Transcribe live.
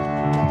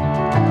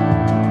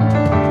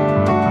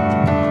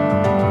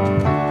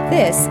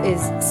This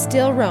is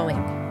Still Rowing,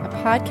 a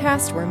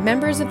podcast where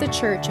members of the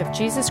Church of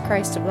Jesus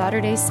Christ of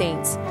Latter-day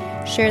Saints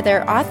share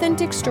their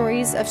authentic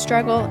stories of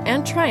struggle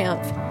and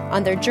triumph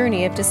on their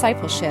journey of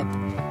discipleship,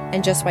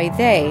 and just why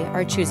they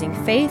are choosing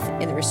faith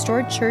in the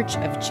restored Church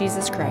of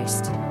Jesus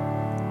Christ.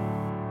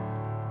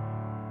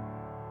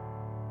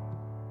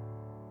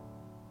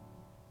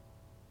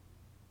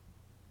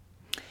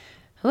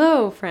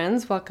 Hello,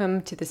 friends.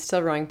 Welcome to the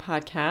Still Rowing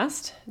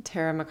podcast.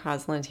 Tara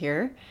McCausland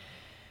here.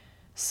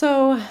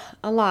 So,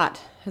 a lot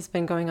has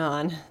been going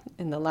on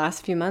in the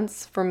last few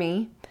months for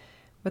me.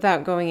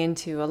 Without going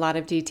into a lot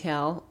of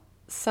detail,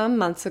 some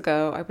months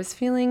ago I was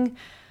feeling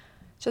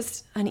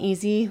just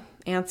uneasy,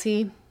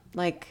 antsy,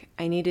 like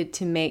I needed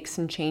to make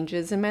some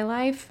changes in my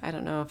life. I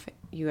don't know if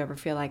you ever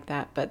feel like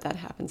that, but that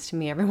happens to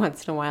me every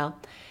once in a while.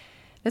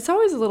 It's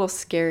always a little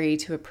scary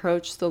to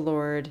approach the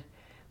Lord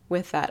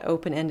with that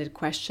open-ended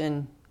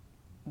question,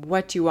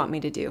 what do you want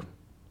me to do?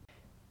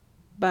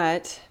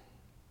 But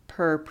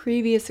per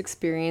previous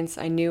experience,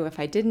 I knew if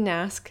I didn't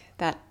ask,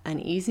 that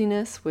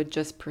uneasiness would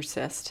just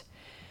persist.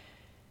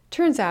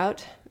 Turns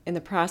out, in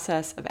the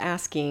process of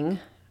asking,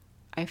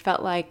 I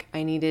felt like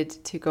I needed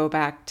to go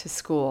back to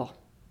school.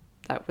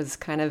 That was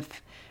kind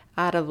of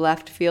out of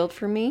left field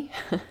for me.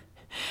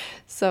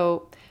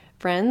 So,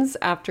 friends,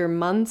 after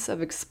months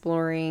of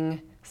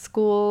exploring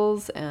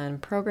schools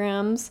and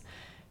programs,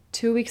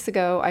 2 weeks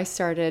ago, I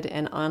started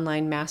an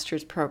online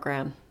master's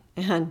program,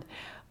 and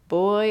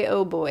boy,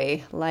 oh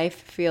boy, life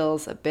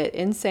feels a bit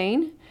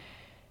insane.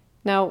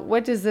 Now,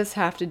 what does this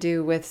have to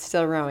do with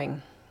still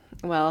rowing?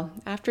 Well,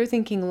 after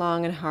thinking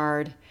long and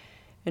hard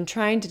and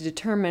trying to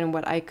determine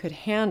what I could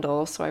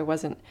handle so I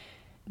wasn't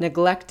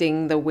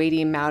neglecting the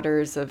weighty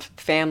matters of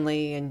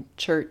family and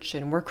church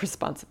and work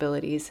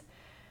responsibilities,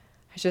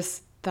 I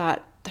just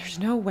thought, there's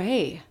no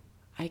way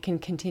I can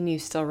continue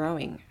still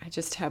rowing. I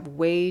just have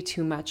way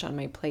too much on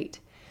my plate.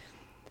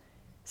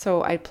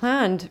 So I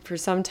planned for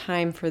some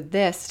time for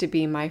this to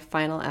be my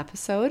final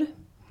episode,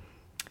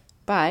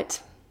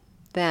 but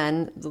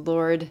then the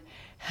Lord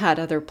had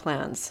other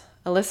plans.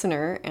 A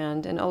listener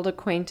and an old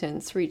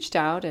acquaintance reached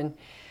out, and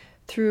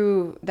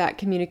through that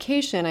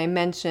communication, I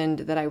mentioned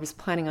that I was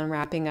planning on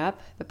wrapping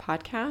up the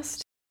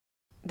podcast.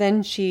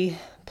 Then she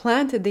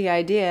planted the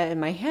idea in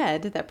my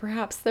head that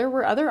perhaps there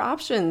were other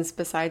options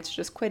besides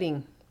just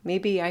quitting.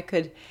 Maybe I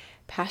could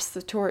pass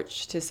the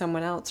torch to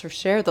someone else or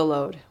share the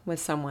load with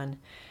someone.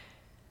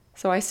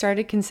 So I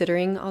started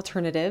considering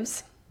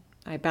alternatives.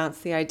 I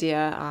bounced the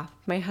idea off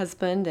my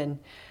husband and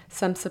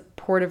some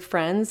supportive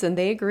friends, and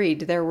they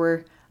agreed there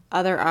were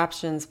other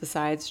options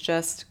besides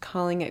just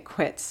calling it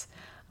quits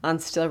on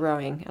still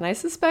rowing. And I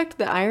suspect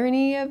the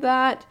irony of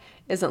that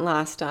isn't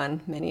lost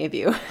on many of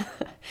you.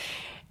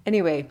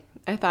 Anyway,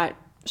 I thought,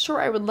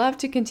 sure, I would love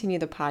to continue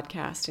the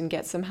podcast and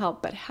get some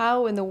help, but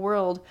how in the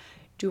world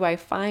do I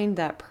find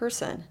that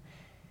person?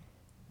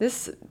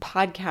 This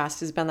podcast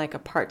has been like a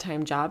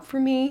part-time job for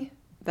me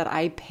that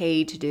I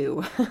pay to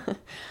do.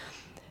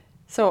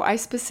 So I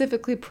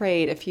specifically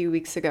prayed a few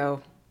weeks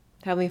ago,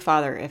 Heavenly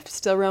Father, if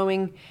still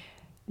rowing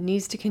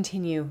needs to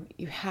continue,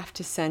 you have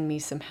to send me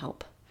some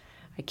help.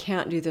 I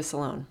can't do this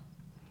alone.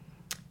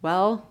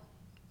 Well,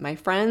 my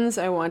friends,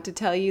 I want to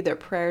tell you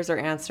that prayers are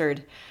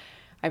answered.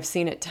 I've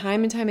seen it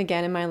time and time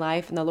again in my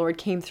life, and the Lord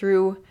came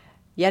through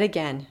yet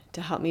again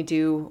to help me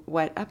do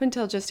what up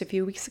until just a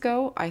few weeks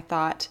ago I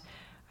thought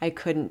I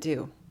couldn't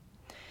do.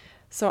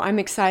 So I'm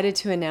excited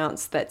to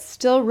announce that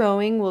Still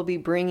Rowing will be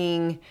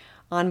bringing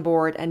on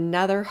board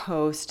another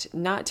host,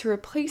 not to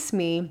replace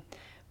me,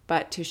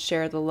 but to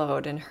share the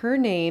load. And her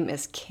name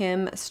is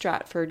Kim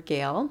Stratford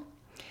Gale,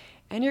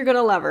 and you're going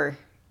to love her.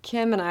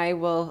 Kim and I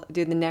will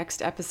do the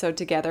next episode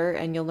together,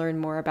 and you'll learn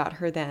more about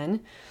her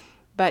then.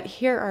 But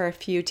here are a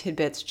few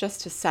tidbits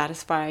just to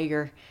satisfy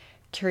your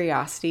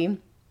curiosity.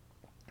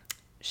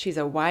 She's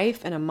a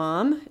wife and a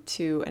mom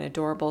to an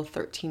adorable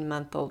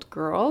 13-month-old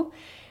girl.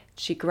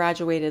 She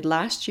graduated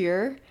last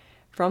year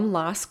from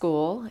law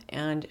school,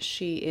 and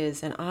she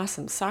is an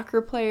awesome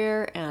soccer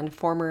player and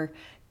former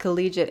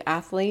collegiate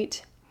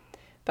athlete.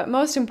 But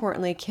most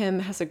importantly,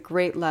 Kim has a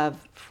great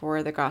love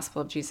for the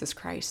gospel of Jesus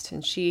Christ,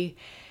 and she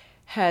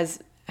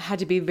has had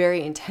to be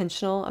very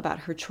intentional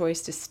about her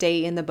choice to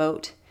stay in the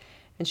boat,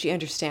 and she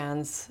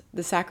understands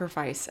the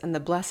sacrifice and the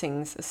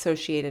blessings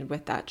associated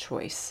with that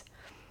choice.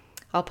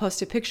 I'll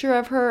post a picture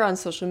of her on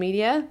social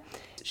media.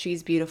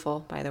 She's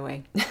beautiful, by the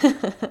way.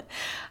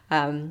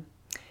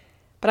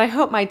 But I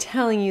hope my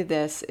telling you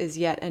this is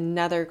yet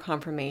another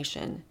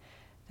confirmation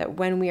that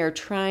when we are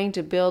trying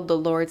to build the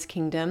Lord's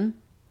kingdom,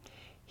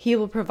 He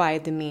will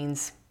provide the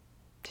means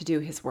to do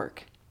His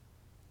work.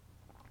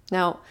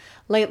 Now,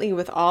 lately,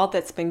 with all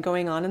that's been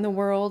going on in the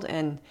world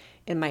and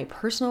in my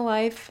personal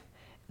life,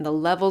 and the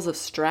levels of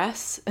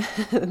stress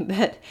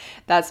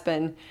that's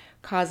been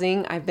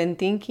causing, I've been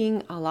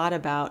thinking a lot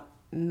about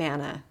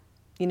manna.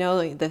 You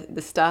know,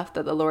 the stuff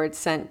that the Lord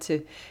sent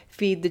to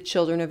feed the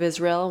children of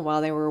Israel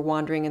while they were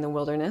wandering in the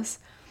wilderness.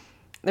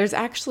 There's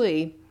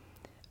actually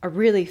a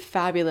really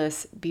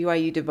fabulous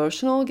BYU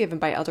devotional given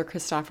by Elder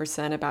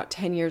Christofferson about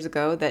 10 years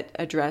ago that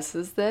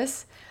addresses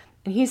this.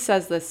 And he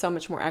says this so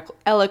much more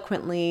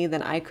eloquently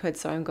than I could,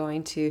 so I'm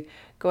going to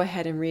go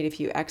ahead and read a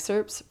few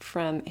excerpts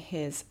from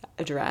his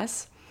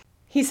address.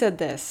 He said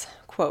this,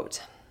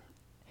 quote,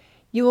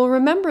 "You will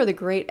remember the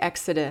great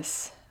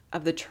exodus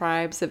of the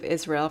tribes of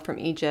Israel from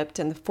Egypt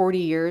and the 40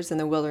 years in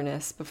the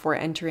wilderness before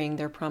entering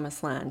their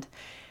promised land.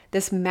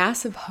 This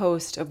massive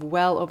host of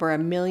well over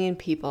 1 million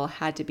people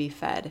had to be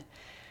fed.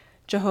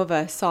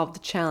 Jehovah solved the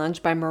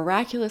challenge by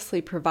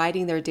miraculously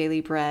providing their daily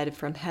bread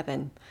from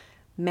heaven,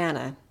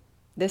 manna.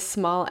 This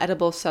small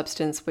edible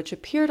substance which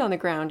appeared on the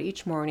ground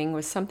each morning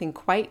was something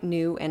quite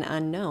new and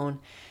unknown.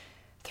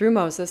 Through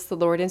Moses, the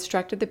Lord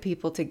instructed the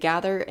people to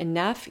gather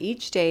enough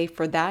each day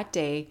for that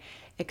day,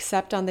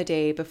 except on the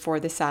day before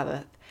the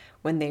Sabbath,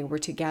 when they were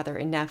to gather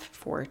enough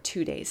for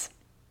 2 days."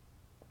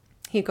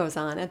 He goes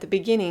on, "At the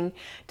beginning,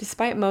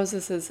 despite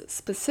Moses'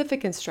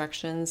 specific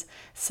instructions,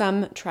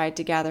 some tried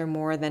to gather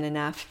more than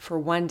enough for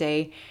 1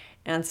 day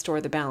and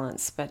store the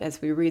balance. But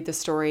as we read the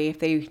story, if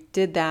they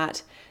did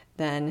that,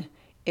 then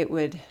it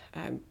would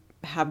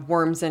have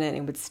worms in it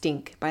and would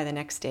stink by the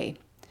next day."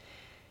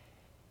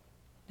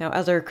 Now,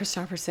 Elder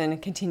Christofferson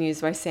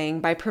continues by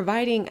saying, "By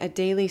providing a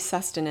daily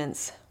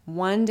sustenance,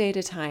 1 day at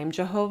a time,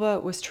 Jehovah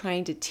was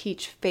trying to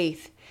teach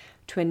faith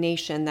to a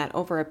nation that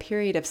over a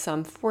period of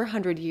some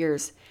 400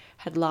 years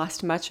had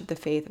lost much of the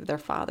faith of their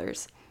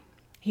fathers.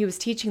 He was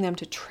teaching them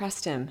to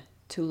trust him,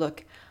 to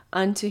look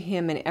unto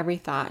him in every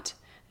thought,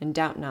 and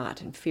doubt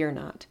not and fear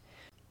not.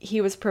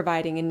 He was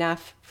providing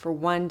enough for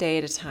 1 day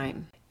at a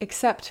time.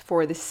 Except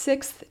for the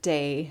 6th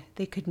day,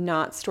 they could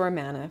not store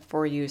manna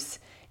for use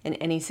in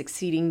any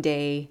succeeding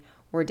day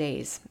or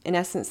days. In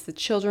essence, the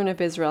children of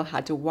Israel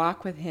had to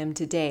walk with him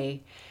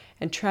today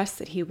and trust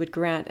that he would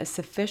grant a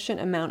sufficient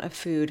amount of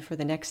food for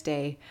the next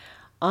day,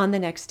 on the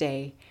next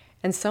day,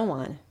 and so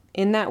on.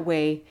 In that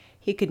way,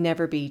 he could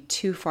never be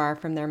too far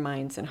from their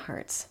minds and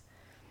hearts."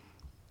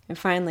 And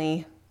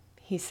finally,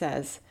 he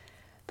says,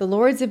 "The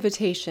Lord's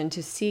invitation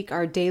to seek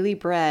our daily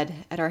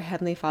bread at our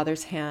Heavenly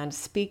Father's hand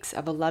speaks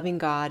of a loving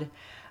God,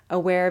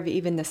 aware of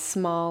even the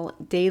small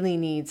daily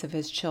needs of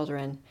his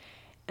children,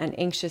 and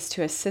anxious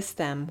to assist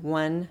them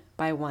one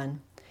by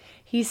one.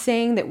 He's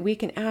saying that we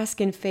can ask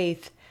in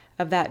faith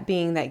of that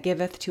being that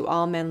giveth to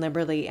all men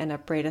liberally and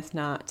upbraideth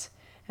not,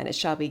 and it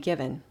shall be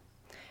given."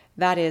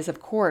 That is, of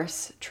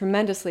course,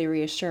 tremendously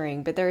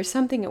reassuring, but there is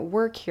something at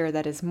work here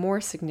that is more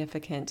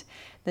significant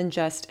than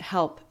just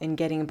help in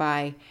getting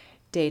by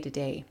day to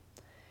day.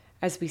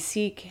 As we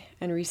seek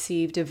and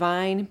receive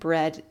divine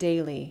bread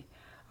daily,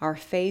 our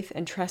faith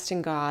and trust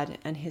in God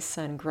and his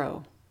Son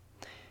grow.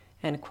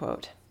 End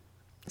quote.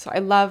 So I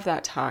love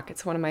that talk.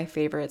 It's one of my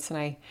favorites, and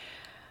I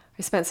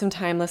spent some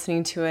time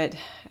listening to it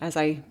as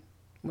I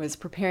was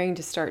preparing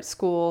to start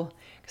school,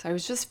 because I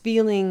was just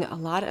feeling a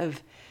lot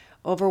of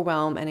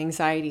overwhelm and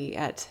anxiety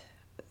at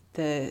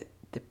the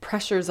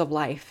pressures of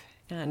life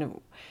and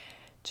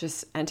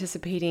just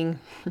anticipating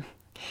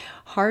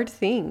hard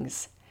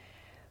things.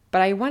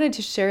 But I wanted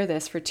to share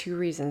this for 2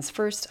 reasons.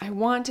 First, I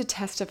want to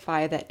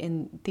testify that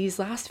in these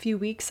last few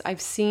weeks,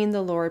 I've seen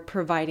the Lord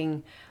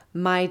providing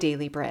my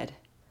daily bread.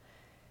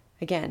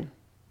 Again,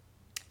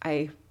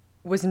 I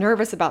was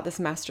nervous about this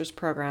master's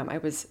program. I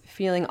was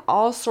feeling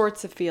all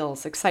sorts of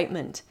feels,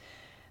 excitement,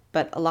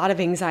 but a lot of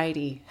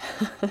anxiety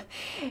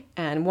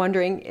and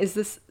wondering, is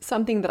this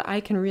something that I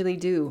can really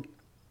do?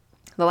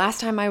 The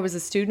last time I was a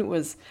student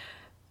was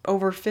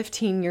over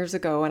 15 years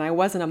ago, and I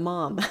wasn't a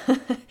mom.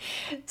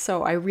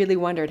 So I really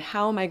wondered,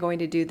 how am I going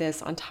to do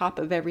this on top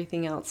of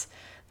everything else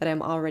that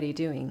I'm already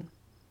doing?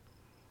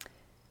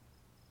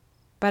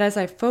 But as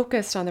I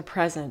focused on the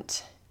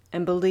present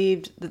and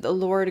believed that the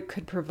Lord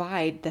could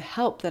provide the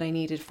help that I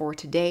needed for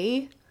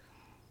today,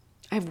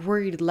 I've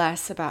worried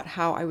less about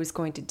how I was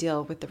going to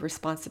deal with the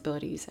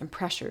responsibilities and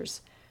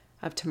pressures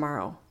of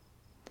tomorrow.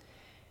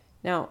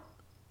 Now,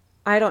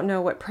 I don't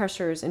know what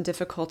pressures and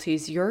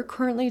difficulties you're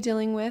currently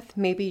dealing with.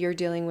 Maybe you're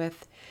dealing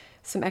with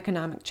some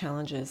economic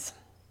challenges.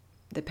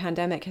 The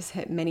pandemic has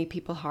hit many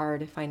people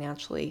hard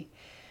financially.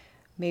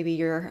 Maybe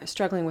you're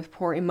struggling with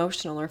poor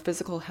emotional or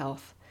physical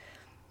health.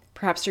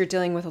 Perhaps you're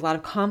dealing with a lot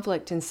of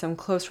conflict in some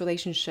close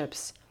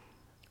relationships,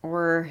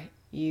 or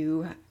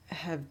you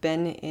have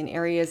been in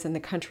areas in the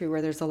country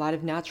where there's a lot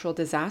of natural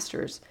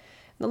disasters.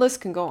 The list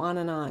can go on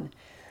and on.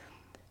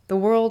 The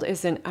world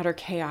is in utter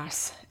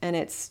chaos, and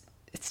it's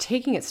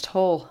taking its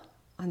toll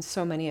on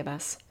so many of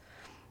us.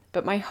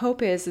 But my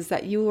hope is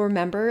that you will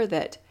remember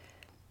that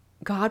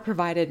God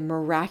provided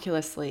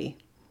miraculously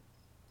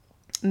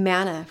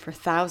manna for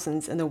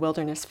thousands in the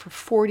wilderness for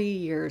 40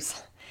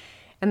 years.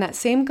 And that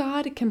same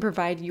God can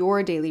provide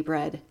your daily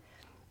bread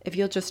if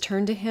you'll just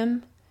turn to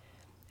him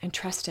and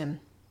trust him.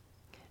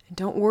 And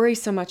don't worry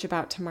so much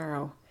about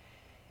tomorrow.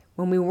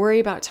 When we worry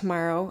about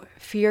tomorrow,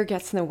 fear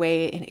gets in the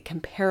way and it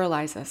can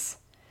paralyze us.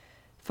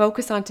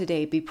 Focus on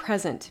today. Be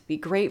present. Be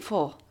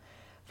grateful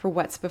for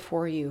what's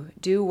before you.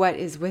 Do what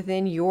is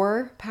within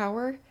your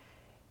power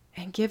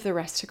and give the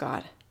rest to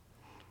God.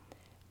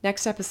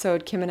 Next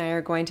episode, Kim and I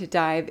are going to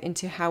dive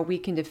into how we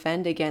can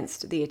defend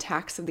against the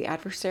attacks of the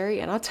adversary.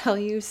 And I'll tell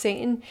you,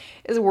 Satan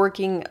is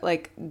working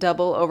like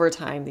double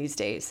overtime these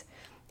days.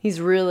 He's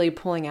really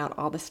pulling out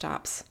all the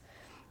stops.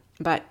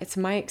 But it's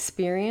my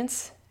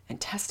experience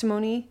and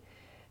testimony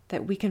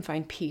that we can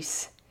find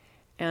peace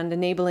and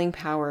enabling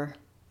power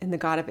in the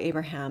God of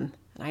Abraham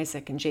and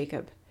Isaac and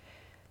Jacob.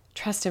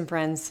 Trust him,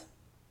 friends.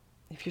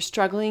 If you're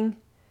struggling,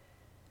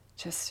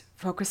 just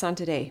focus on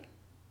today.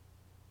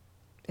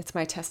 It's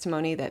my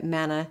testimony that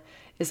manna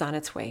is on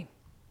its way.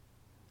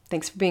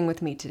 Thanks for being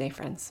with me today,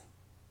 friends.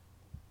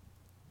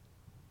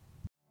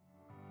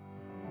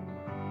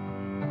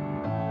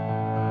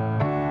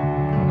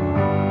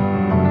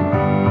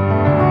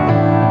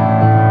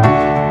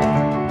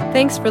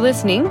 Thanks for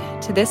listening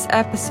to this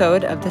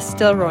episode of the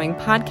Still Rowing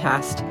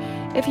podcast.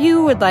 If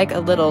you would like a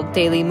little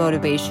daily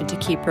motivation to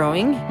keep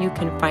rowing, you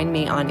can find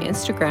me on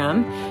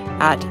Instagram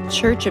at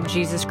Church of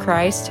Jesus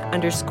Christ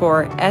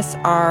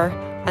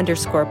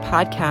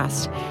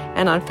 _SR_podcast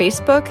and on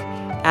Facebook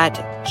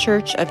at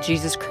Church of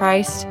Jesus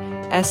Christ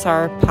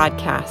SR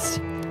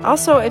Podcast.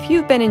 Also, if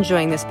you've been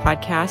enjoying this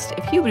podcast,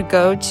 if you would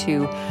go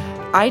to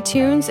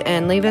iTunes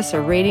and leave us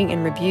a rating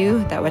and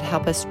review, that would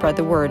help us spread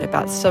the word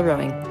about Still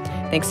Rowing.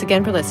 Thanks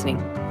again for listening.